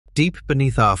Deep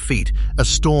beneath our feet, a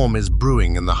storm is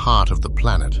brewing in the heart of the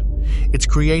planet. It's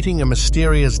creating a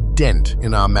mysterious dent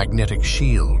in our magnetic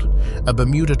shield, a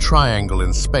Bermuda Triangle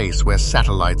in space where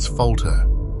satellites falter.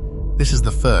 This is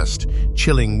the first,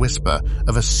 chilling whisper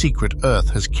of a secret Earth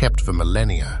has kept for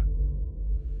millennia.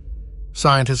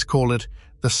 Scientists call it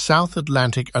the South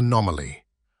Atlantic Anomaly,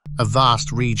 a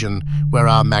vast region where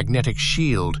our magnetic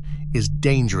shield is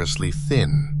dangerously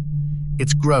thin.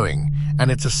 It's growing,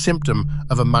 and it's a symptom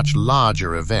of a much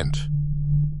larger event.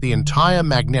 The entire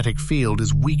magnetic field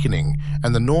is weakening,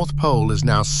 and the North Pole is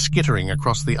now skittering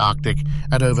across the Arctic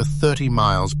at over 30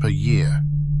 miles per year.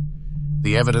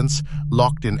 The evidence,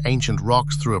 locked in ancient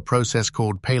rocks through a process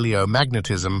called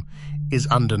paleomagnetism, is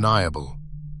undeniable.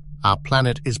 Our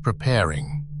planet is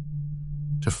preparing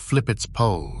to flip its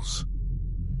poles.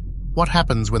 What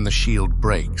happens when the shield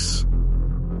breaks?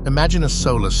 Imagine a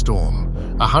solar storm,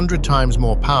 100 times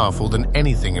more powerful than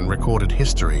anything in recorded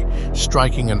history,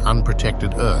 striking an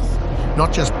unprotected Earth.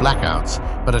 Not just blackouts,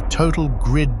 but a total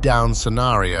grid-down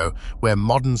scenario where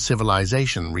modern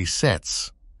civilization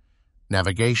resets.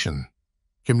 Navigation,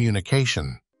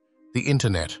 communication, the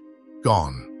internet,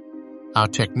 gone. Our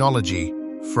technology,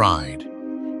 fried.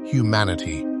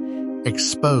 Humanity,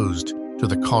 exposed to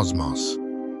the cosmos.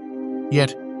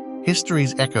 Yet,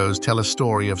 history's echoes tell a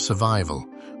story of survival.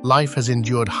 Life has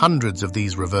endured hundreds of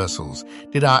these reversals.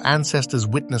 Did our ancestors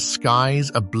witness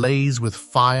skies ablaze with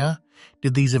fire?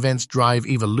 Did these events drive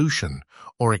evolution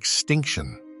or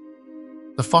extinction?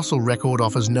 The fossil record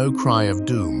offers no cry of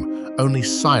doom, only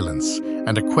silence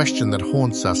and a question that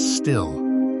haunts us still.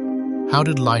 How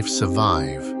did life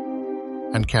survive?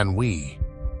 And can we?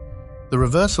 The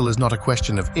reversal is not a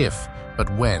question of if, but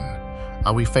when.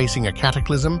 Are we facing a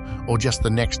cataclysm or just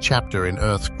the next chapter in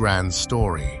Earth's grand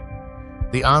story?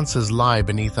 The answers lie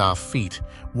beneath our feet,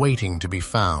 waiting to be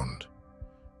found.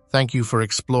 Thank you for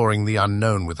exploring the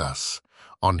unknown with us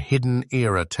on Hidden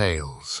Era Tales.